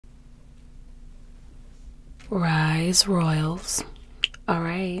Rise Royals. All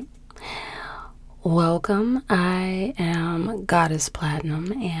right. Welcome. I am Goddess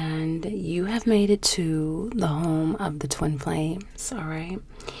Platinum, and you have made it to the home of the Twin Flames. All right.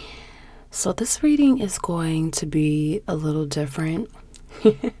 So this reading is going to be a little different,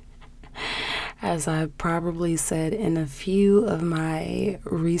 as I probably said in a few of my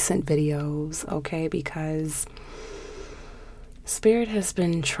recent videos, okay, because Spirit has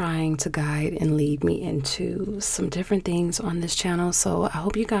been trying to guide and lead me into some different things on this channel. So I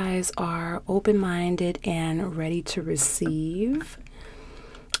hope you guys are open-minded and ready to receive.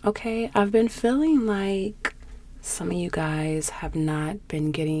 Okay, I've been feeling like some of you guys have not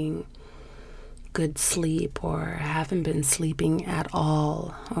been getting good sleep or haven't been sleeping at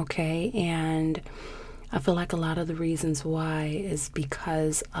all, okay? And I feel like a lot of the reasons why is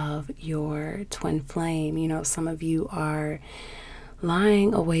because of your twin flame. You know, some of you are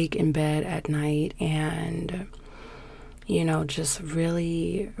lying awake in bed at night and, you know, just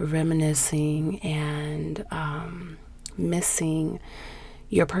really reminiscing and missing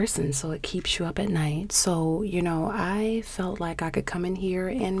your person, so it keeps you up at night. So, you know, I felt like I could come in here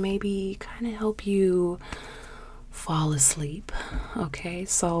and maybe kind of help you fall asleep. Okay,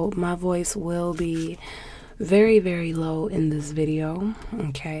 so my voice will be very, very low in this video.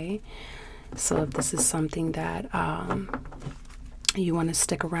 Okay, so if this is something that you want to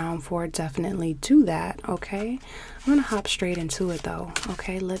stick around for, definitely do that. Okay, I'm gonna hop straight into it though.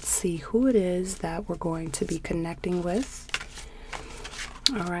 Okay, let's see who it is that we're going to be connecting with.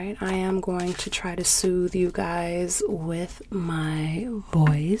 All right, I am going to try to soothe you guys with my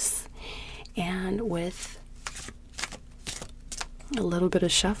voice and with a little bit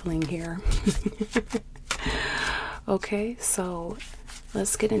of shuffling here. Okay, so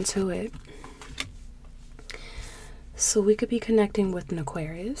let's get into it. So we could be connecting with an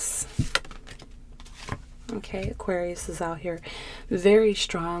Aquarius. Okay, Aquarius is out here very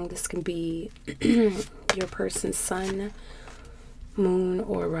strong. This can be your person's sun, moon,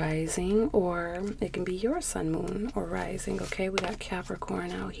 or rising, or it can be your sun, moon, or rising. Okay, we got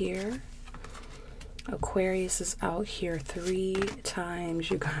Capricorn out here. Aquarius is out here 3 times,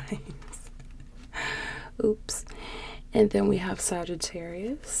 you guys. Oops. And then we have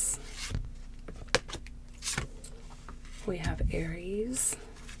Sagittarius. We have Aries,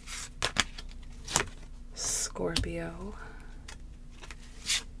 Scorpio,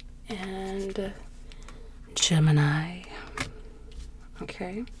 and Gemini.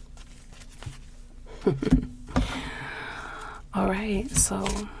 Okay. All right, so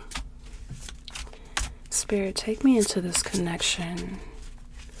Spirit, take me into this connection.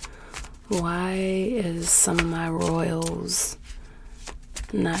 Why is some of my royals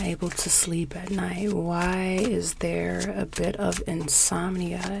not able to sleep at night? Why is there a bit of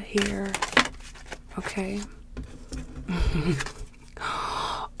insomnia here? Okay.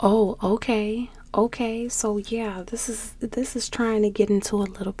 Oh, okay. Okay, so yeah, this is trying to get into a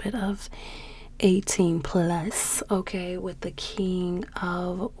little bit of 18 plus, okay, with the King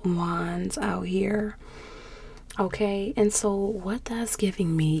of Wands out here. Okay, and so what that's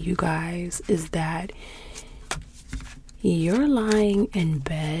giving me, you guys, is that you're lying in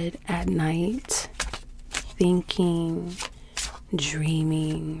bed at night thinking,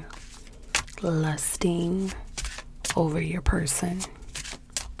 dreaming, lusting over your person.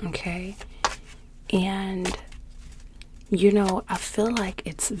 Okay, and you know, I feel like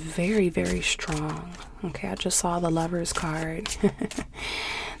it's very, very strong. Okay, I just saw the Lover's card.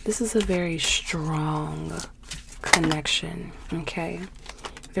 This is a very strong connection. Okay,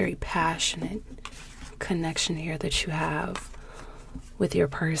 very passionate connection here that you have with your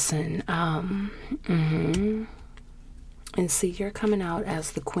person. And see, you're coming out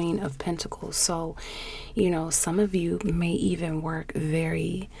as the Queen of Pentacles. So, you know, some of you may even work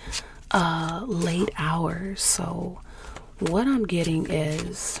very late hours. So what I'm getting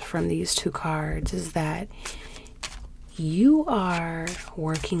is from these 2 cards is that you are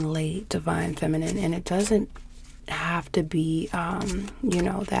working late, Divine Feminine, and it doesn't have to be you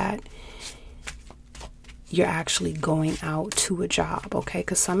know, that you're actually going out to a job, okay?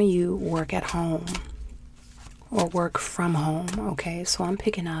 Because some of you work at home or work from home, okay? So I'm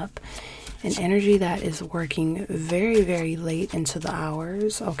picking up an energy that is working very, very late into the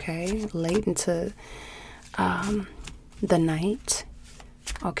hours, okay? Late into the night,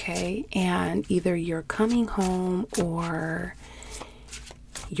 okay? And either you're coming home or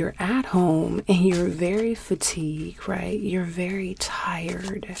you're at home and you're very fatigued, right? You're very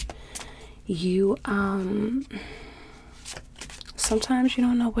tired. You sometimes you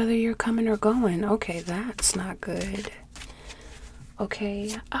don't know whether you're coming or going. Okay, that's not good.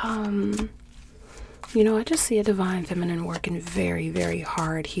 Okay, You know, I just see a divine feminine working very, very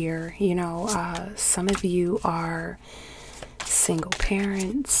hard here. You know, some of you are single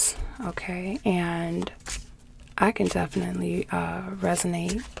parents, okay? And I can definitely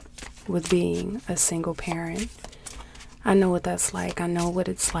resonate with being a single parent. I know what that's like. I know what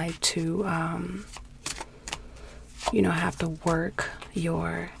it's like to, you know, have to work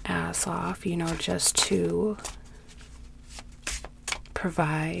your ass off, you know, just to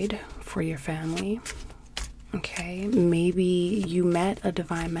provide for your family. Okay, maybe you met a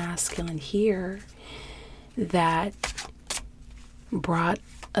divine masculine here that brought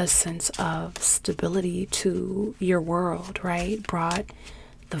a sense of stability to your world, right? Brought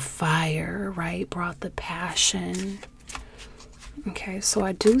the fire, right? Brought the passion. Okay, so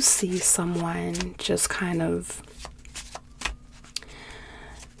I do see someone just kind of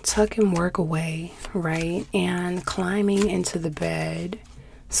tucking work away, right? And climbing into the bed,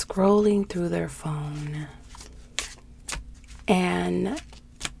 scrolling through their phone, and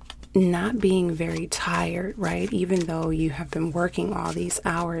not being very tired, right? Even though you have been working all these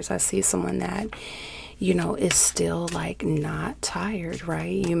hours, I see someone that, you know, is still like not tired,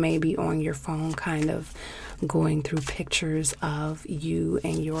 right? You may be on your phone kind of going through pictures of you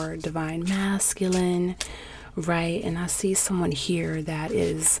and your divine masculine, right? And I see someone here that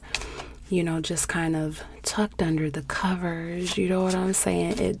is, you know, just kind of tucked under the covers. You know what I'm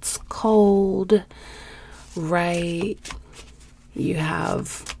saying? It's cold, right? You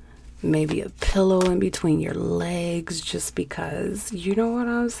have maybe a pillow in between your legs just because, you know what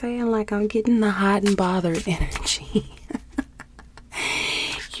I'm saying? Like, I'm getting the hot and bothered energy.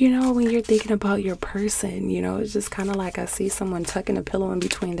 You know, when you're thinking about your person, you know, it's just kind of like I see someone tucking a pillow in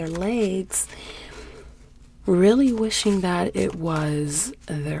between their legs, really wishing that it was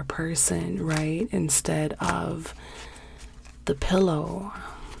their person, right? Instead of the pillow.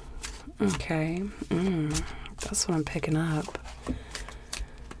 Okay. That's what I'm picking up.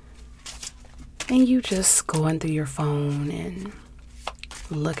 And you just going through your phone and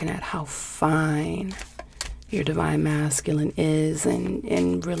looking at how fine your divine masculine is,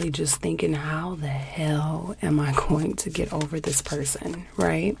 and really just thinking, how the hell am I going to get over this person,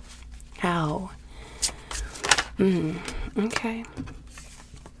 right? How? Okay.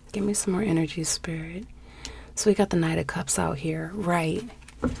 Give me some more energy, Spirit. So we got the Knight of Cups out here, right?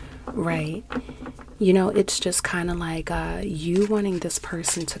 Right. You know, it's just kind of like you wanting this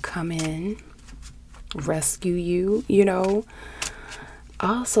person to come in, rescue you, you know.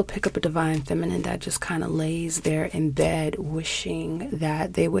 I also pick up a divine feminine that just kind of lays there in bed wishing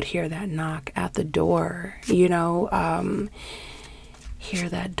that they would hear that knock at the door, you know, hear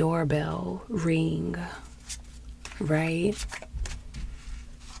that doorbell ring, right?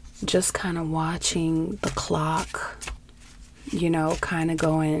 Just kind of watching the clock, you know, kind of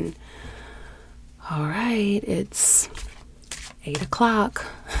going, all right, it's 8 o'clock.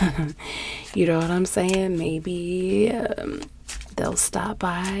 You know what I'm saying? Maybe they'll stop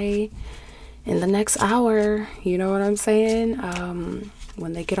by in the next hour. You know what I'm saying?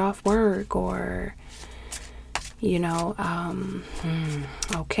 When they get off work, or, you know,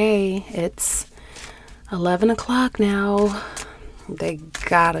 okay, it's 11 o'clock now. They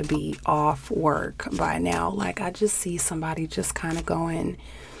gotta be off work by now. Like, I just see somebody just kind of going,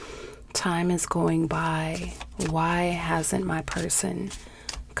 time is going by. Why hasn't my person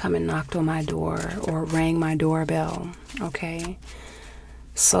come and knocked on my door or rang my doorbell? Okay,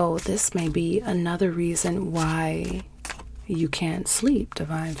 so this may be another reason why you can't sleep,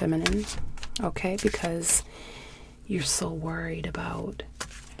 divine feminine. Okay, because you're so worried about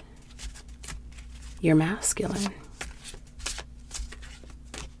your masculine.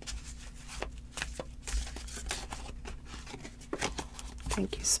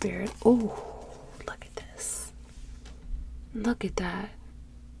 Thank you, Spirit. Oh, look at this. Look at that.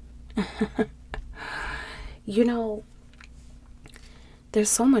 You know, there's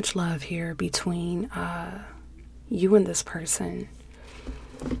so much love here between you and this person.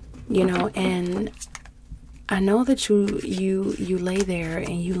 You know, and I know that you lay there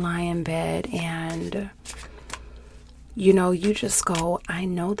and you lie in bed and, you know, you just go, I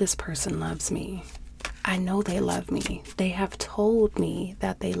know this person loves me. I know they love me. They have told me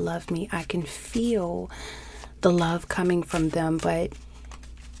that they love me. I can feel the love coming from them, but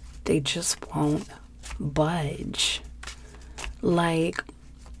they just won't budge. Like,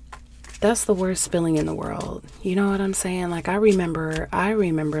 that's the worst feeling in the world. You know what I'm saying? Like, I remember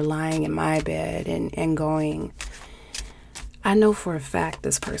lying in my bed and going, I know for a fact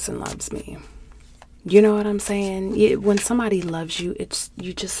this person loves me. You know what I'm saying? When somebody loves you,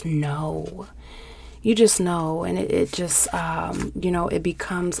 you just know. you just know, and it just, you know, it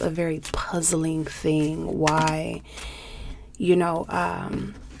becomes a very puzzling thing why, you know,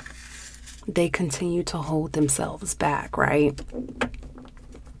 they continue to hold themselves back, right?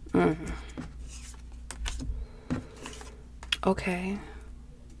 Okay.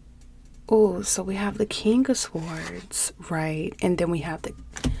 Oh, so we have the King of Swords, right? And then we have the,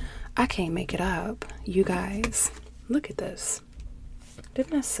 I can't make it up, you guys. Look at this.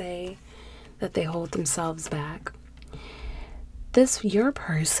 Didn't I say that they hold themselves back? Your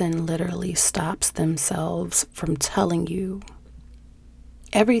person literally stops themselves from telling you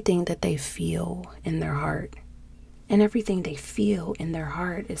everything that they feel in their heart. And everything they feel in their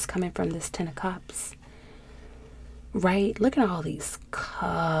heart is coming from this Ten of Cups. Right? Look at all these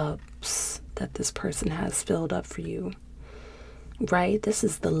cups that this person has filled up for you. Right? This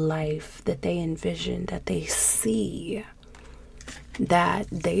is the life that they envision, that they see, that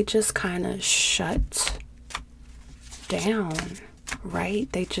they just kind of shut down.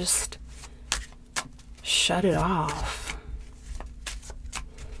 Right? They just shut it off.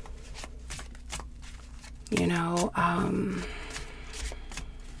 You know,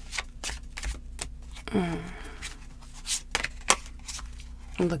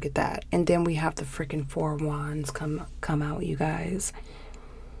 look at that. And then we have the freaking Four of Wands come out, you guys.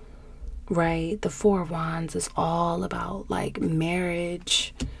 Right? The Four of Wands is all about like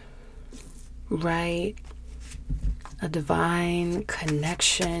marriage, right? A divine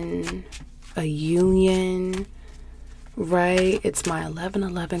connection, a union, right? It's my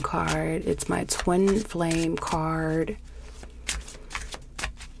 1111 card. It's my twin flame card.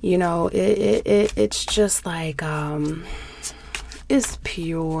 You know, it's just like, it's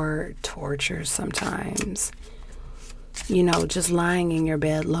pure torture sometimes. You know, just lying in your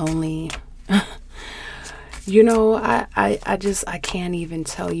bed lonely. You know, I can't even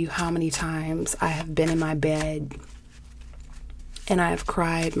tell you how many times I have been in my bed and I have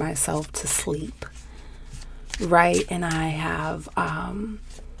cried myself to sleep. Right? And I have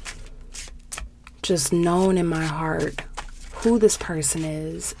just known in my heart who this person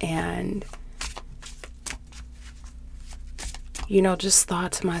is, and you know, just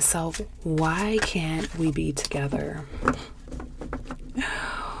thought to myself, why can't we be together?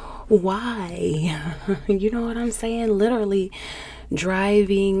 Why? You know what I'm saying? Literally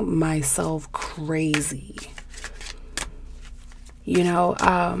driving myself crazy. You know,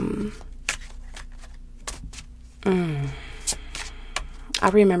 I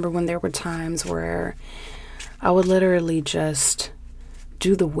remember when there were times where I would literally just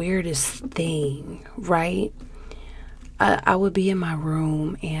do the weirdest thing, right? I would be in my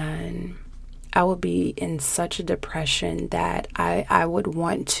room and I would be in such a depression that I would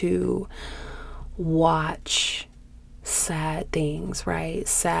want to watch sad things, right?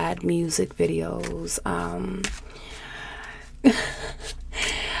 Sad music videos.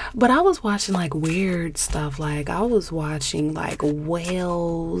 But I was watching like weird stuff. Like I was watching like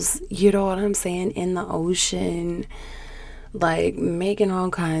whales, you know what I'm saying, in the ocean, like making all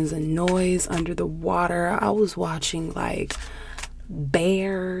kinds of noise under the water. I was watching like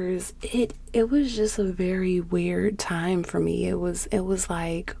bears. It was just a very weird time for me. It was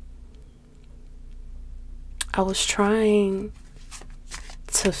like I was trying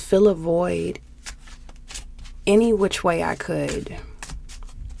to fill a void any which way I could.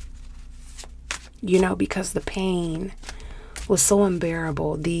 You know, because the pain was so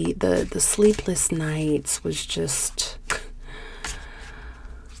unbearable. The sleepless nights was just,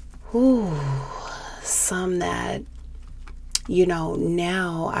 ooh, some that, you know,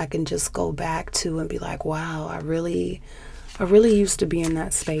 now I can just go back to and be like, wow, I really used to be in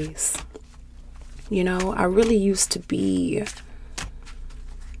that space. You know, I really used to be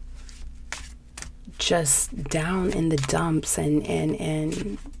just down in the dumps and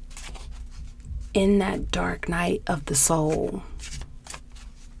in that dark night of the soul.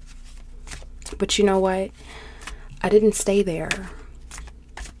 But you know what? I didn't stay there.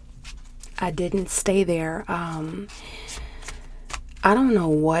 I didn't stay there. I don't know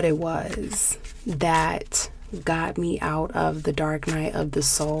what it was that got me out of the dark night of the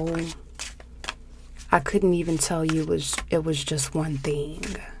soul. I couldn't even tell you it was just one thing.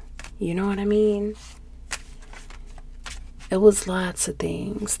 You know what I mean? It was lots of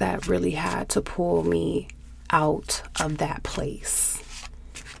things that really had to pull me out of that place.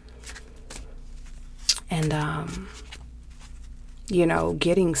 And, you know,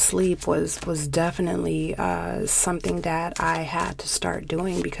 getting sleep was definitely something that I had to start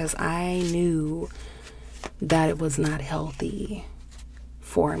doing because I knew that it was not healthy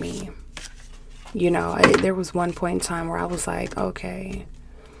for me. You know, there was one point in time where I was like, okay,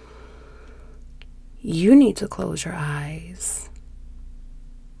 you need to close your eyes.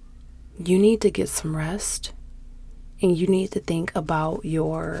 You need to get some rest, and you need to think about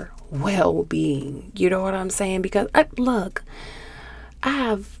your well-being. You know what I'm saying? Because look, I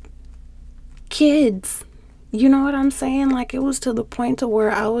have kids. You know what I'm saying? Like, it was to the point to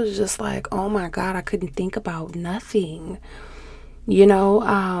where I was just like, oh my God, I couldn't think about nothing. You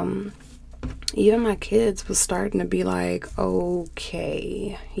know, even my kids was starting to be like,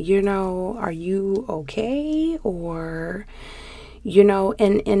 okay, you know, are you okay? Or, you know,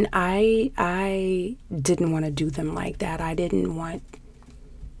 and I didn't want to do them like that. I didn't want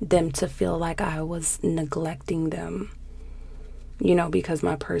them to feel like I was neglecting them, you know, because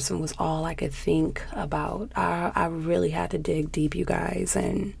my person was all I could think about. I really had to dig deep, you guys,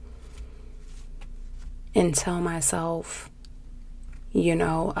 and tell myself, you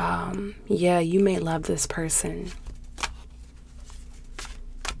know, yeah, you may love this person,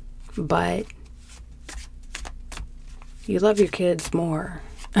 but you love your kids more.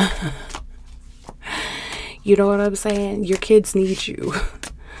 You know what I'm saying? Your kids need you.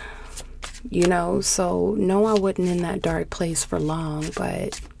 You know, so no, I wasn't in that dark place for long,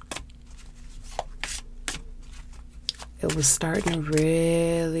 but it was starting to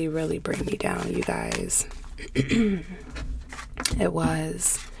really, really bring me down, you guys. It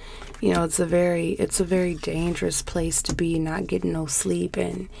was, you know, it's a very dangerous place to be, not getting no sleep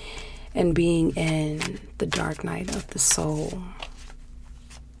and being in the dark night of the soul,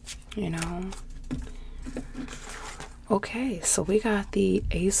 you know. Okay, so we got the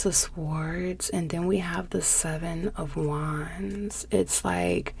Ace of Swords, and then we have the Seven of Wands. It's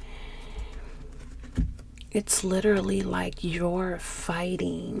like, it's literally like you're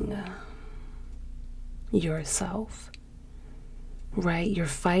fighting yourself, right? You're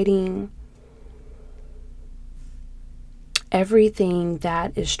fighting everything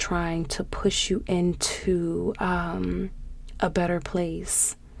that is trying to push you into a better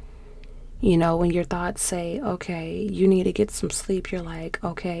place. You know, when your thoughts say, okay, you need to get some sleep, you're like,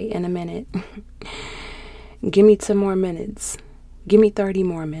 okay, in a minute. Give me 10 more minutes. Give me 30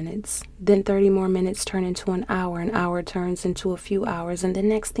 more minutes. Then 30 more minutes turn into an hour turns into a few hours, and the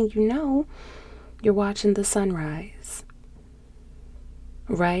next thing you know, you're watching the sunrise.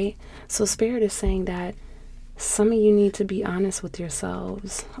 Right? So Spirit is saying that some of you need to be honest with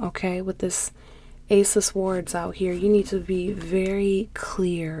yourselves, okay? With this Ace of Swords out here, you need to be very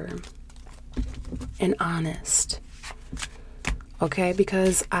clear and honest, okay?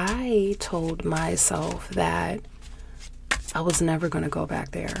 Because I told myself that I was never going to go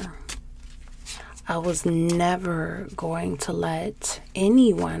back there. I was never going to let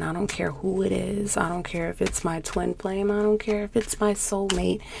anyone, I don't care who it is, I don't care if it's my twin flame, I don't care if it's my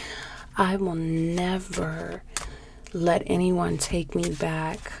soulmate, I will never let anyone take me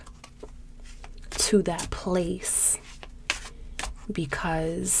back to that place,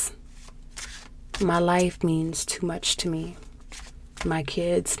 because my life means too much to me. My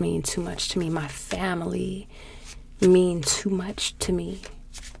kids mean too much to me. My family mean too much to me.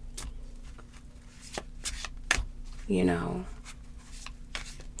 You know,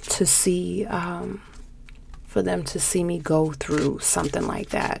 to see, for them to see me go through something like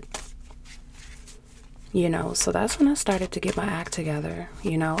that. You know, so that's when I started to get my act together.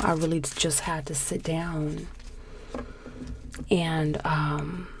 You know, I really just had to sit down and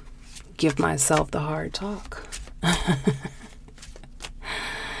give myself the hard talk.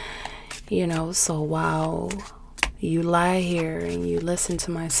 You know, so while you lie here and you listen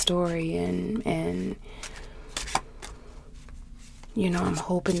to my story and you know, I'm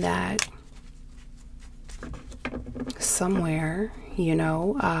hoping that somewhere, you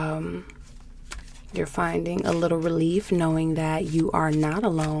know, you're finding a little relief knowing that you are not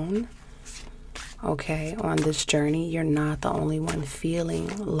alone. Okay, on this journey, you're not the only one feeling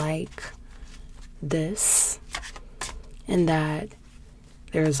like this, and that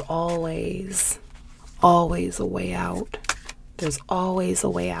there's always a way out. There's always a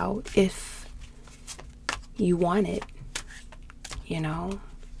way out if you want it, you know,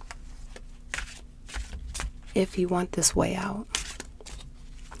 if you want this way out.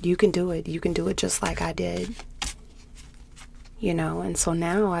 You can do it. You can do it just like I did, you know. And so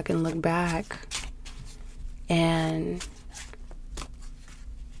now I can look back and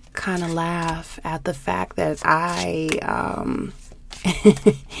kind of laugh at the fact that I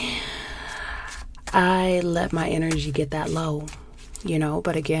I let my energy get that low, you know.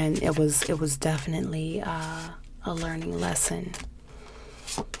 But again, it was definitely a learning lesson.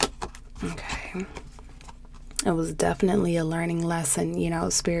 Okay. It was definitely a learning lesson. You know,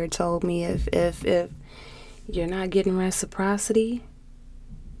 Spirit told me if you're not getting reciprocity,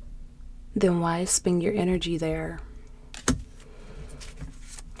 then why spend your energy there?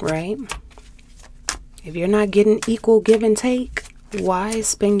 Right? If you're not getting equal give and take, why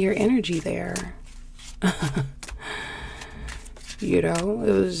spend your energy there? You know,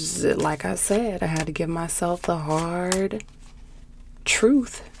 it was like I said, I had to give myself the hard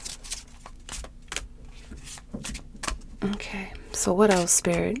truth. Okay, so what else,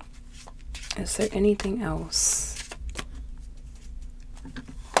 Spirit? Is there anything else?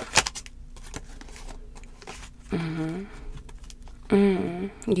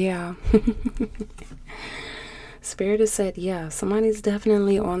 Yeah. Spirit has said, yeah, somebody's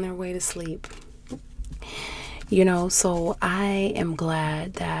definitely on their way to sleep. You know, so I am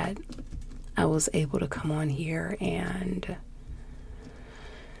glad that I was able to come on here and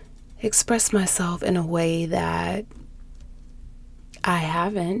express myself in a way that I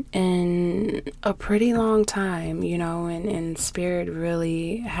haven't in a pretty long time, you know, and Spirit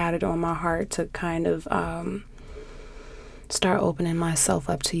really had it on my heart to kind of start opening myself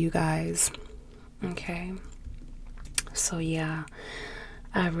up to you guys. Okay. So yeah,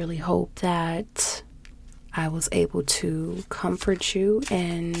 I really hope that I was able to comfort you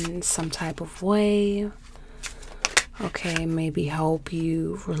in some type of way. Okay, maybe help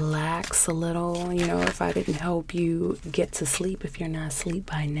you relax a little. You know, if I didn't help you get to sleep, if you're not asleep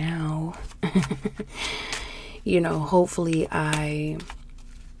by now, you know, hopefully I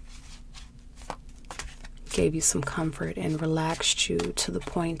gave you some comfort and relaxed you to the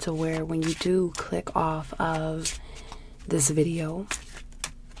point to where when you do click off of this video,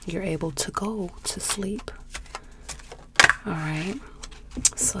 you're able to go to sleep. All right.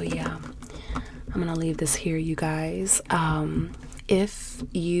 So yeah, I'm gonna leave this here, you guys. If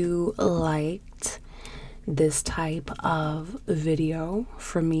you liked this type of video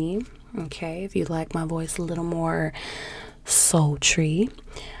from me, okay, if you like my voice a little more sultry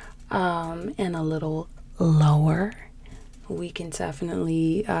and a little lower, we can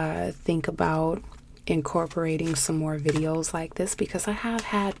definitely think about incorporating some more videos like this, because I have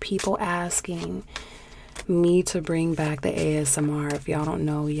had people asking me to bring back the ASMR. If y'all don't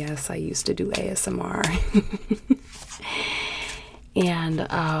know, yes, I used to do ASMR.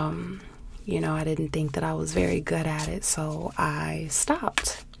 And you know, I didn't think that I was very good at it, so I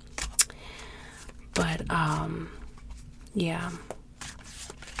stopped. But yeah,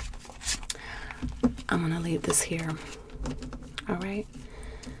 I'm gonna leave this here. All right,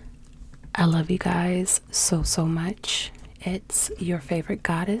 I love you guys so much. It's your favorite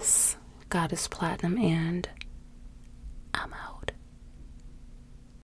goddess, Goddess Platinum, and I'm out.